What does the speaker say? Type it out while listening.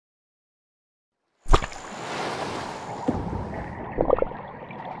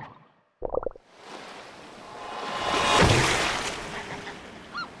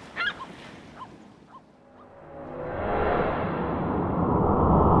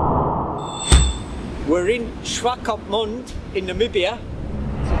We're in Swakopmund in Namibia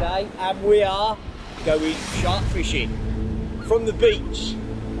today, and we are going shark fishing from the beach.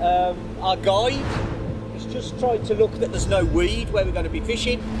 Our guide is just trying to look that there's no weed where we're going to be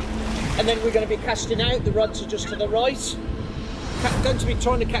fishing, and then we're going to be casting out. The rods are just to the right. Going to be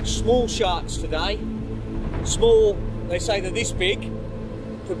trying to catch small sharks today. Small, they say they're this big,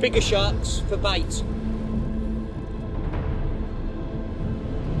 for bigger sharks for bait.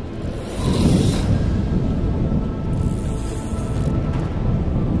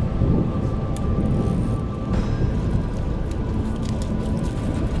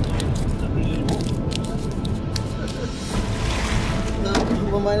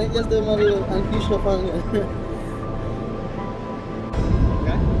 Just the Mario and fish of hunger. Okay.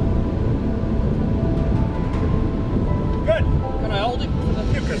 Good. Can I hold it?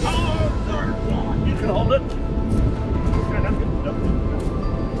 You can. Oh, sorry. You can hold it.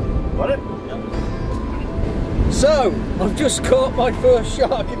 Got it? Yep. So, I've just caught my first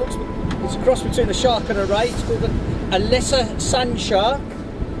shark. It's a cross between a shark and a ray. It's called a lesser sand shark.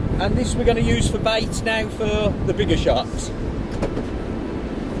 And this we're going to use for bait now for the bigger sharks.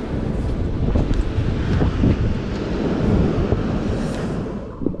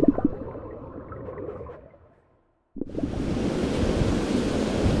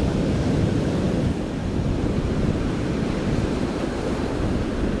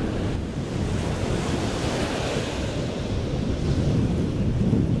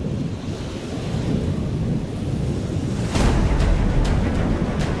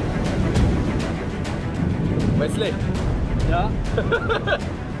 Wesley? Yeah?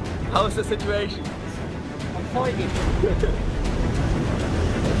 How's the situation? I'm fighting.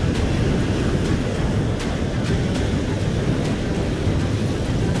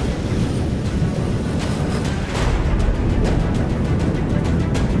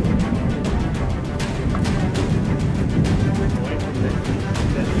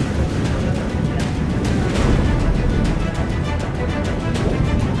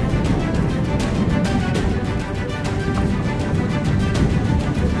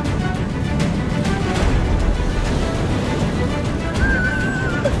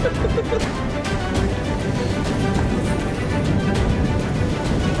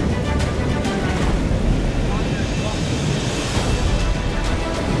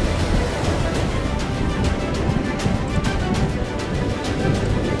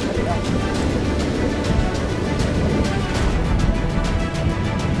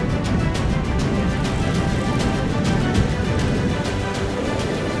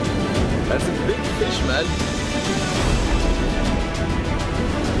 That's a big fish, man.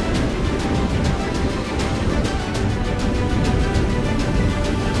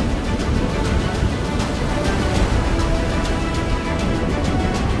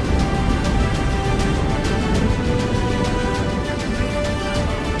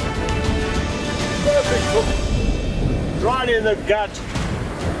 Perfect hook. Right in the gut,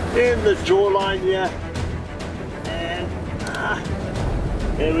 in the jawline here. And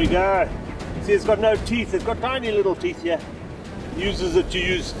there we go. See, it's got no teeth. It's got tiny little teeth here. Uses it to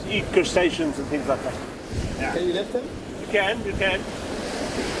eat crustaceans and things like that. Yeah. Can you lift him? You can, you can.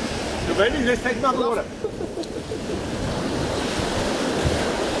 So maybe let's take another water.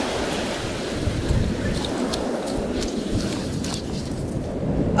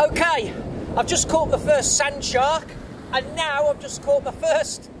 Okay, I've just caught the first sand shark, and now I've just caught the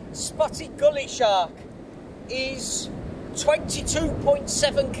first spotted gully shark. He's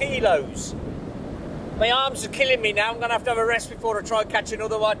 22.7 kilos. My arms are killing me now. I'm going to have a rest before I try and catch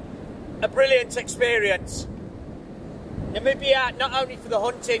another one. A brilliant experience. Namibia, not only for the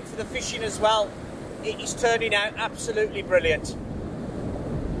hunting, for the fishing as well, it is turning out absolutely brilliant.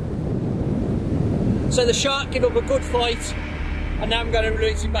 So the shark gave up a good fight, and now I'm going to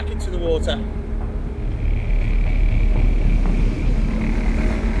release him back into the water.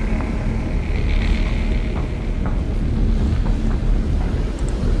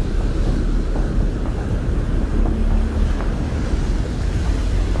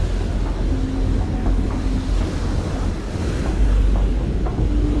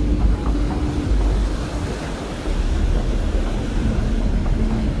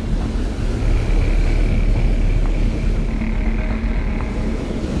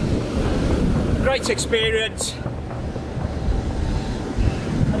 Great experience,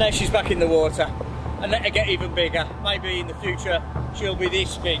 and now she's back in the water, and let her get even bigger. Maybe in the future she'll be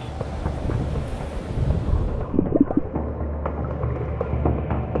this big.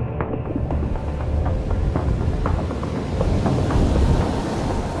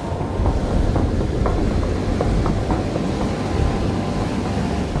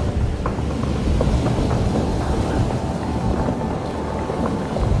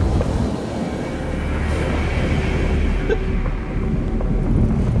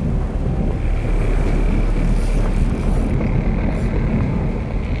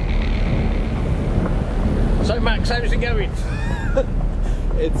 Max, how's it going?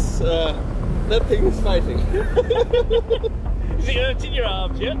 It's that thing is fighting. Is it hurting your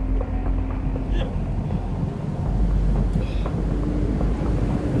arms yet?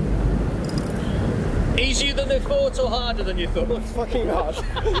 Easier than you thought or harder than you thought? It's fucking hard.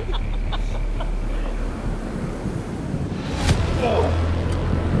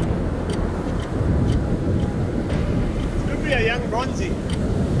 This could be a young bronzy.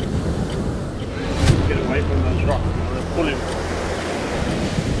 Get away from those rocks. Let's pull him.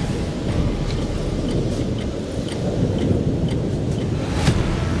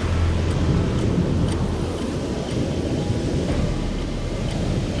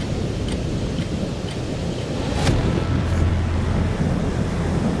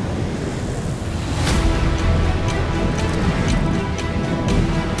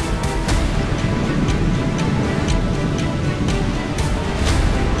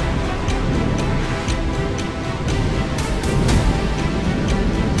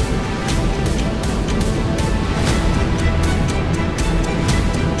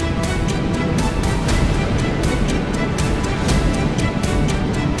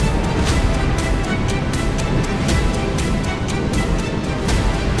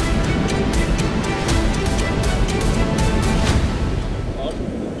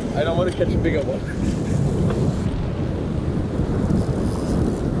 I don't want to catch a bigger one.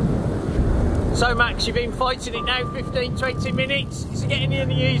 So Max, you've been fighting it now 15-20 minutes. Is it getting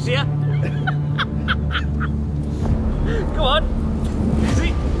any easier? Go on. Is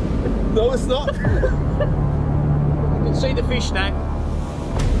it? No, it's not. You can see the fish now.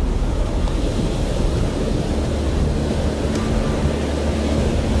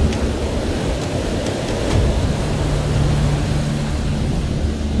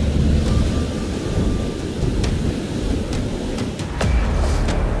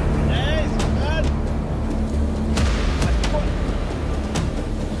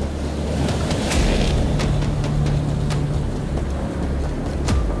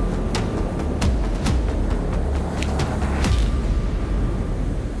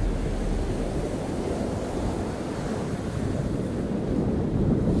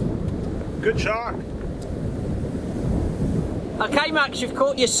 Good shark. Okay Max, you've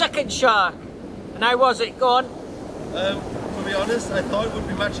caught your second shark. And how was it? Go on. To be honest, I thought it would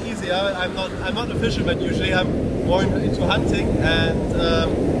be much easier. I'm not a fisherman usually. I'm more into hunting, and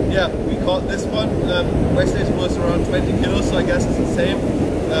yeah, we caught this one. Wednesdays was around 20 kilos, so I guess it's the same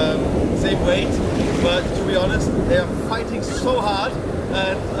weight. But to be honest, they are fighting so hard,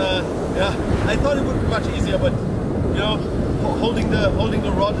 and yeah, I thought it would be much easier, but you know, holding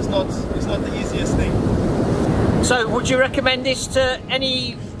the rod is not the easiest thing. So would you recommend this to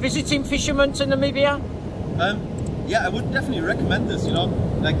any visiting fishermen to Namibia? Yeah, I would definitely recommend this, you know.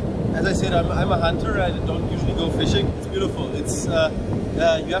 Like, as I said, I'm a hunter, I don't usually go fishing. It's beautiful. It's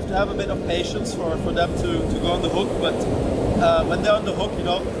you have to have a bit of patience for them to go on the hook, but when they're on the hook, you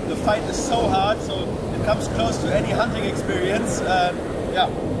know, the fight is so hard, so it comes close to any hunting experience. Yeah,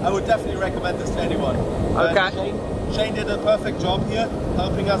 I would definitely recommend this to anyone. Okay. Shane did a perfect job here,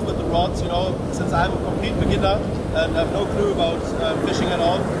 helping us with the rods, you know, since I'm a complete beginner and have no clue about fishing at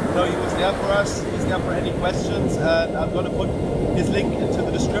all. You know, he was there for us, he's there for any questions, and I'm going to put his link into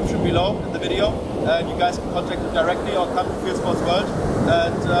the description below in the video, and you guys can contact him directly or come to Fieldsportsworld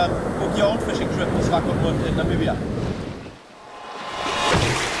and book your own fishing trip to Swakopmund in Namibia.